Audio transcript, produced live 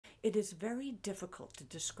It is very difficult to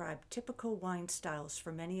describe typical wine styles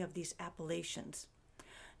for many of these appellations,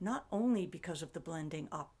 not only because of the blending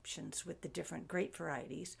options with the different grape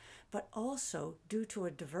varieties, but also due to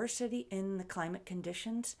a diversity in the climate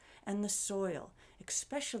conditions and the soil,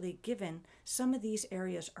 especially given some of these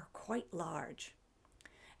areas are quite large.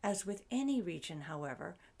 As with any region,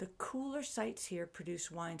 however, the cooler sites here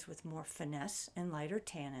produce wines with more finesse and lighter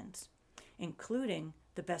tannins, including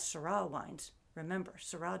the best Syrah wines. Remember,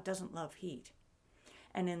 Syrah doesn't love heat.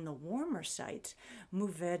 And in the warmer sites,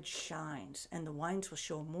 Mourvedre shines, and the wines will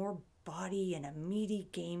show more body and a meaty,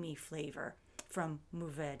 gamey flavor from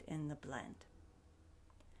Mourvedre in the blend.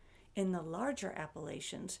 In the larger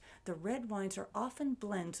appellations, the red wines are often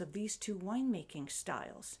blends of these two winemaking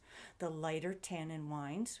styles, the lighter tannin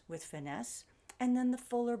wines with finesse, and then the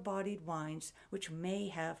fuller-bodied wines which may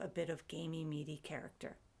have a bit of gamey, meaty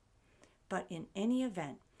character. But in any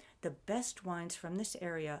event, the best wines from this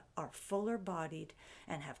area are fuller-bodied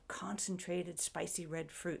and have concentrated spicy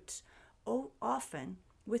red fruits, often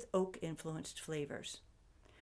with oak-influenced flavors.